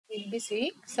be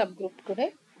seeing subgroup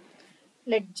today.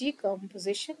 Let G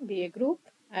composition be a group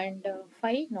and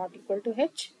phi not equal to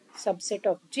H, subset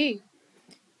of G.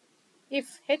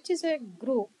 If H is a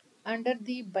group under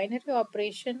the binary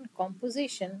operation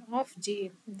composition of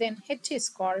G, then H is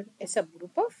called a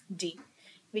subgroup of G,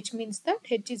 which means that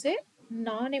H is a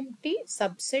non-empty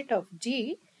subset of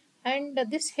G, and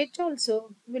this H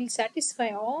also will satisfy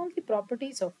all the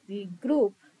properties of the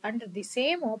group under the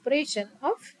same operation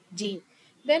of G.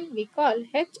 Then we call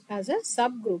H as a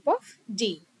subgroup of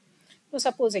G. So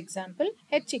suppose example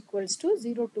H equals to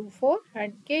 0, 2, 4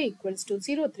 and K equals to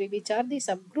 0, 3, which are the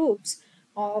subgroups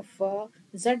of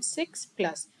Z6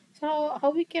 plus. So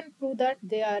how we can prove that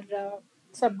they are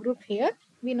subgroup here?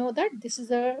 We know that this is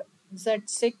a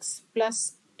Z6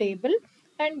 plus table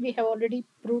and we have already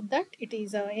proved that it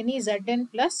is any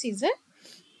Zn plus is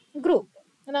a group.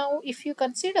 Now if you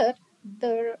consider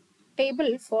the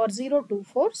table for 0 to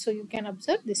 4, so you can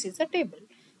observe this is a table.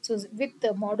 So with the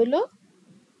modulo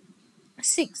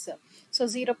 6. So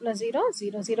 0 plus 0,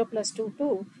 0, 0 plus 2,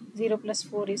 2, 0 plus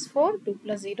 4 is 4, 2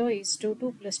 plus 0 is 2,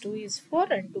 2 plus 2 is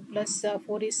 4 and 2 plus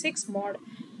 4 is 6, mod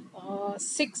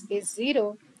 6 is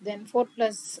 0, then 4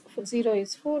 plus 0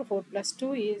 is 4, 4 plus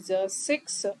 2 is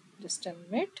 6, just a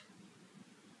minute.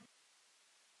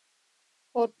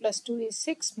 4 plus 2 is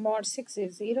 6, mod 6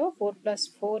 is 0, 4 plus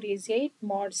 4 is 8,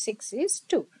 mod 6 is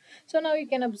 2. So now you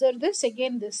can observe this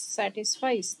again, this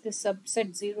satisfies this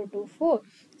subset 0 to 4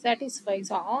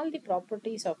 satisfies all the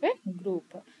properties of a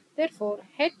group. Therefore,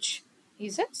 H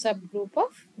is a subgroup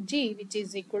of G, which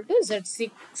is equal to Z6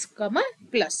 comma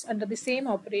plus under the same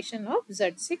operation of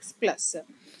Z6 plus.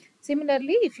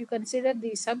 Similarly, if you consider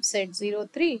the subset 0,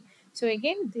 3, so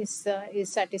again this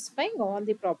is satisfying all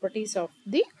the properties of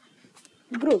the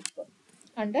group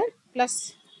under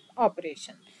plus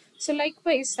operation. So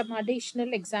likewise, some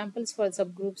additional examples for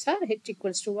subgroups are H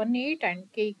equals to 1, 8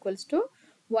 and K equals to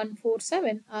 1, 4,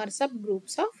 7 are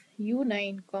subgroups of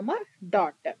U9 comma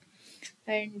dot,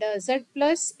 and Z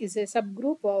plus is a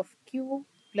subgroup of Q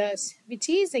plus, which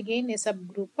is again a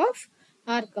subgroup of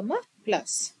R comma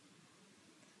plus.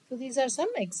 So these are some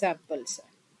examples.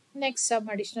 Next, some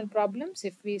additional problems.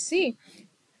 If we see,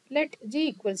 let G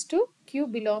equals to Q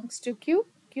belongs to Q,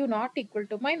 Q not equal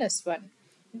to minus 1.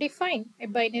 Define a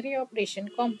binary operation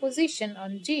composition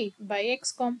on G by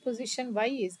X composition Y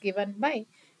is given by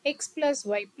X plus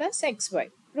Y plus XY.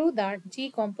 Prove that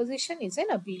G composition is an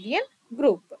abelian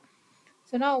group.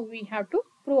 So now we have to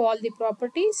prove all the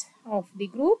properties of the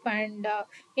group, and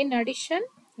in addition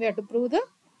we have to prove the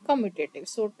commutative.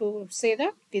 So to say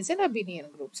that it is an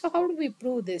abelian group. So how do we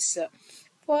prove this?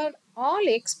 For all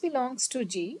X belongs to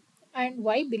G and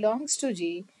Y belongs to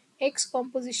G, X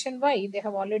composition Y, they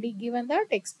have already given that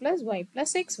X plus Y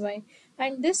plus XY,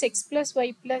 and this X plus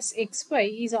Y plus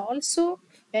XY is also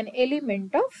an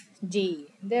element of G.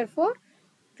 Therefore,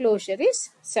 closure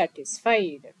is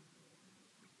satisfied.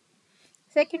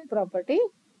 Second property,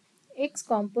 X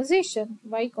composition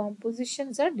Y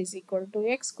composition Z is equal to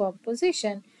X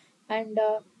composition, and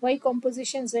Y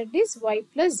composition Z is Y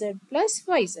plus Z plus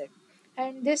YZ.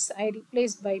 And this I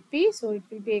replace by P, so it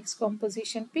will be X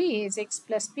composition P is X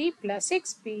plus P plus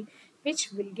XP,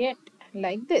 which will get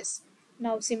like this.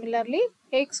 Now similarly,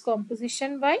 X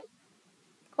composition Y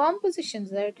composition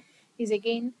Z is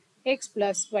again X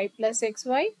plus Y plus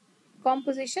XY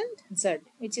composition Z,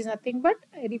 which is nothing but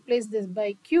I replace this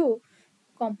by Q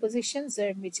composition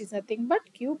Z, which is nothing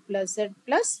but Q plus Z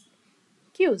plus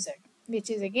QZ, which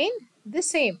is again the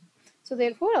same. So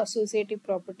therefore associative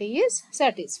property is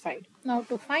satisfied. Now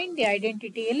to find the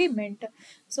identity element,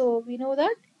 so we know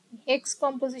that X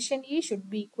composition E should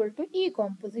be equal to E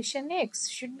composition X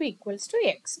should be equals to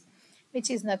X,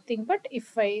 which is nothing but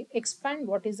if I expand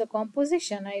what is the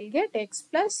composition, I will get X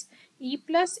plus E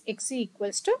plus XE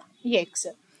equals to X,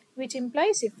 which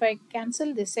implies if I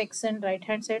cancel this X and right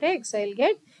hand side X, I will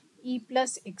get E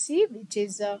plus XE, which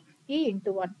is E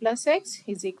into 1 plus X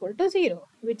is equal to 0,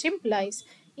 which implies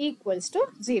equals to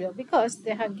 0 because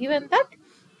they have given that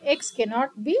X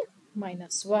cannot be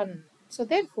minus 1. So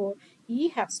therefore E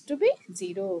has to be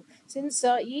 0. Since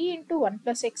E into 1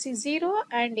 plus X is 0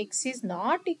 and X is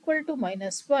not equal to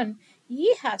minus 1,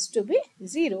 E has to be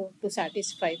 0 to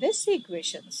satisfy this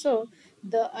equation. So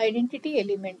the identity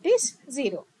element is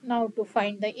 0. Now to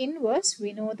find the inverse,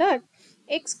 we know that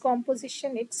X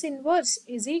composition X inverse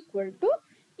is equal to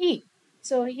E.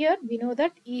 So here we know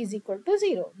that E is equal to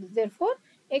 0. Therefore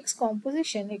X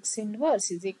composition X inverse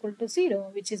is equal to 0,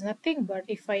 which is nothing but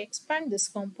if I expand this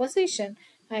composition,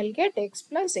 I will get X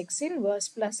plus X inverse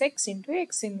plus X into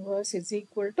X inverse is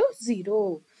equal to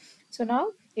 0. So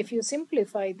now if you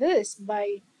simplify this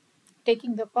by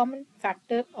taking the common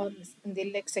factor on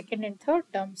the like second and third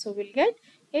term. So we'll get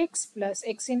x plus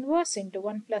x inverse into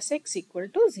 1 plus x equal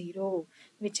to 0,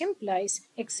 which implies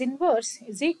x inverse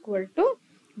is equal to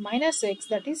minus x.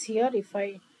 That is, here if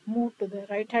I move to the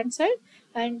right hand side,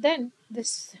 and then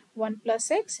this 1 plus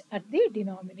x at the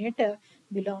denominator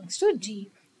belongs to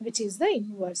g, which is the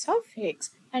inverse of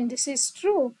x. And this is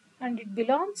true, and it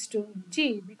belongs to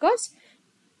g because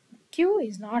q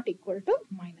is not equal to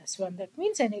minus 1. That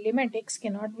means an element x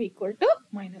cannot be equal to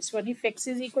minus 1. If x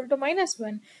is equal to minus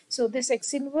 1, so this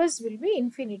x inverse will be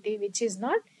infinity, which is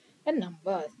not a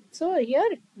number. So here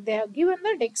they have given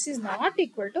that x is not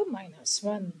equal to minus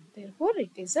 1. Therefore,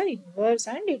 it is an inverse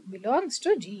and it belongs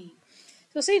to G.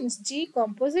 So since G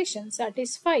composition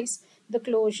satisfies the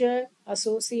closure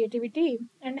associativity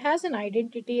and has an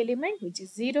identity element which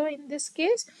is 0 in this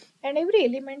case, and every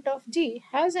element of G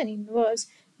has an inverse,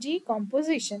 G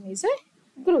composition is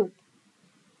a group.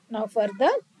 Now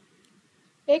further,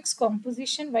 x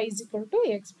composition y is equal to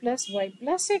x plus y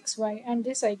plus xy, and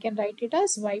this I can write it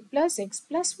as y plus x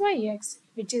plus yx,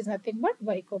 which is nothing but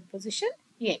y composition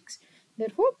x.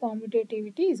 Therefore,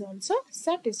 commutativity is also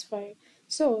satisfied.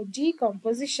 So, G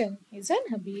composition is an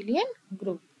abelian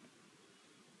group.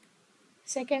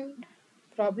 Second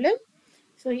problem.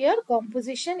 So, here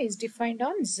composition is defined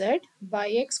on Z by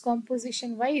x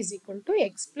composition y is equal to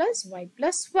x plus y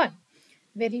plus 1.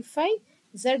 Verify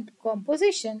Z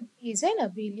composition is an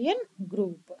abelian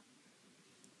group.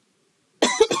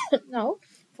 Now,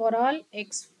 for all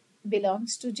x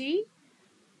belongs to G,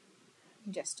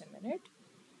 just a minute.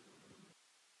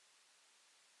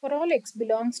 For all x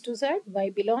belongs to Z, y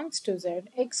belongs to Z,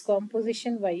 x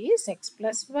composition y is x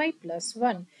plus y plus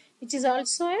 1, which is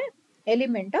also an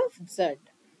element of Z.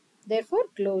 Therefore,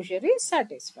 closure is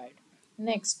satisfied.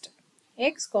 Next,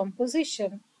 x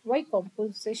composition y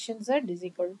composition Z is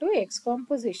equal to x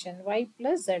composition y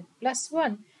plus Z plus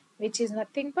 1, which is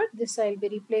nothing but this I will be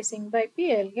replacing by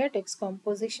p. I will get x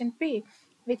composition p,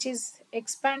 which is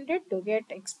expanded to get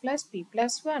x plus p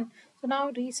plus 1. So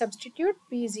now resubstitute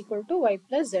p is equal to y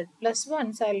plus z plus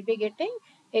 1. So I will be getting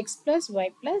x plus y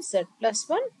plus z plus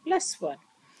 1 plus 1.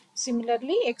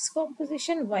 Similarly, x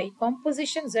composition y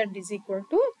composition z is equal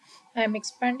to, I am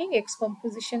expanding x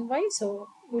composition y. So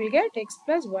we will get x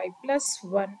plus y plus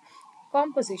 1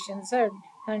 composition z,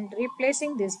 and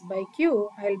replacing this by q,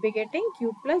 I will be getting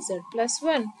q plus z plus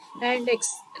 1, and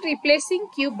replacing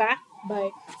q back by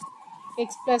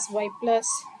x plus y plus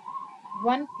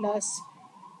 1 plus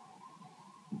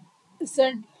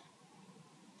z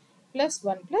plus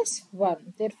 1 plus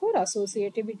 1. Therefore,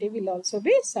 associativity will also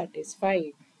be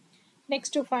satisfied.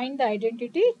 Next, to find the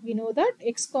identity, we know that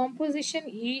x composition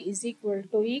E is equal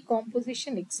to E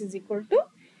composition x is equal to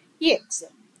x.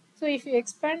 So, if you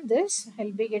expand this, I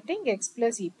will be getting x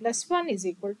plus E plus 1 is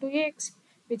equal to x,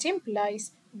 which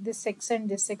implies this x and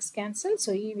this x cancel.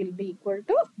 So, E will be equal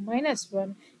to minus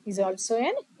 1 is also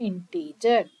an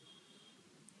integer.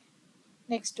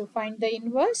 Next, to find the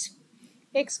inverse,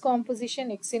 x composition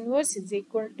x inverse is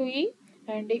equal to E,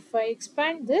 and if I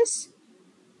expand this,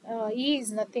 E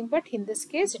is nothing but in this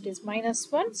case it is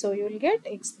minus 1. So, you will get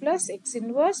x plus x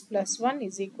inverse plus 1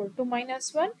 is equal to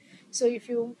minus 1. So, if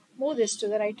you move this to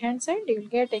the right hand side, you will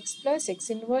get x plus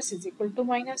x inverse is equal to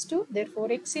minus 2.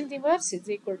 Therefore, x inverse is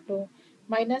equal to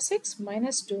minus x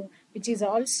minus 2, which is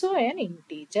also an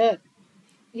integer,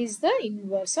 is the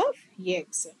inverse of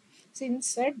x. Since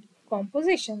said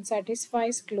composition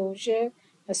satisfies closure,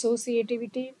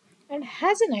 associativity, and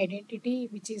has an identity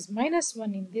which is minus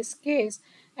 1 in this case,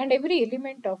 and every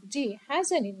element of G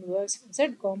has an inverse,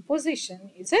 Z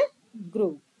composition is a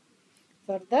group.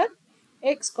 Further,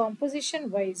 x composition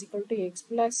y is equal to x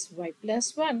plus y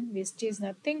plus 1, which is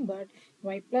nothing but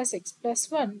y plus x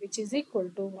plus 1, which is equal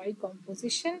to y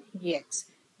composition x.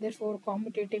 Therefore,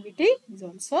 commutativity is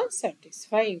also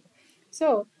satisfied.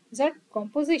 So, Z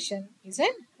composition is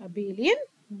an abelian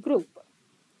group.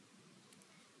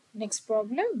 Next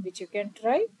problem which you can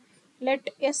try.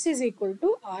 Let S is equal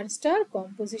to R star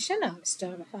composition R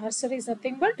star. R star is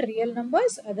nothing but real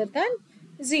numbers other than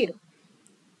 0.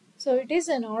 So, it is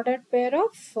an ordered pair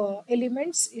of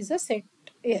elements is a set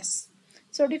S.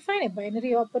 So, define a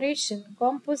binary operation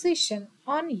composition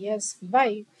on S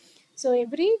by. So,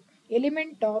 every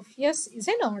element of S is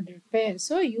an ordered pair.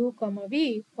 So, U comma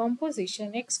V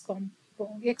composition x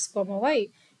comma y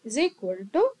is equal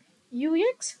to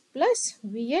ux plus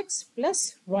vx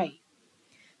plus y.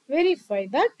 Verify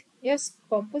that S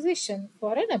composition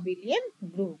for an abelian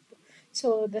group.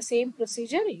 So, the same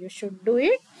procedure you should do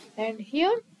it, and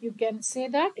here you can say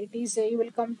that it is you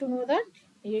will come to know that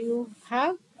you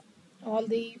have all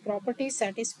the properties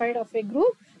satisfied of a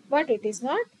group, but it is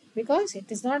not because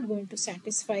it is not going to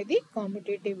satisfy the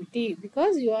commutativity,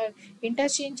 because you are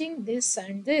interchanging this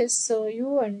and this. So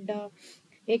u and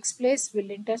x place will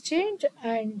interchange,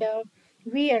 and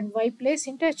v and y place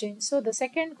interchange. So the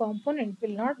second component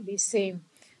will not be same.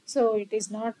 So it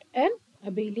is not an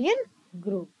abelian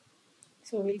group.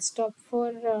 So we'll stop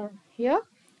for here,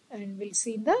 and we'll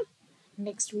see in the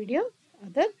next video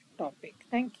other topic.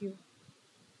 Thank you.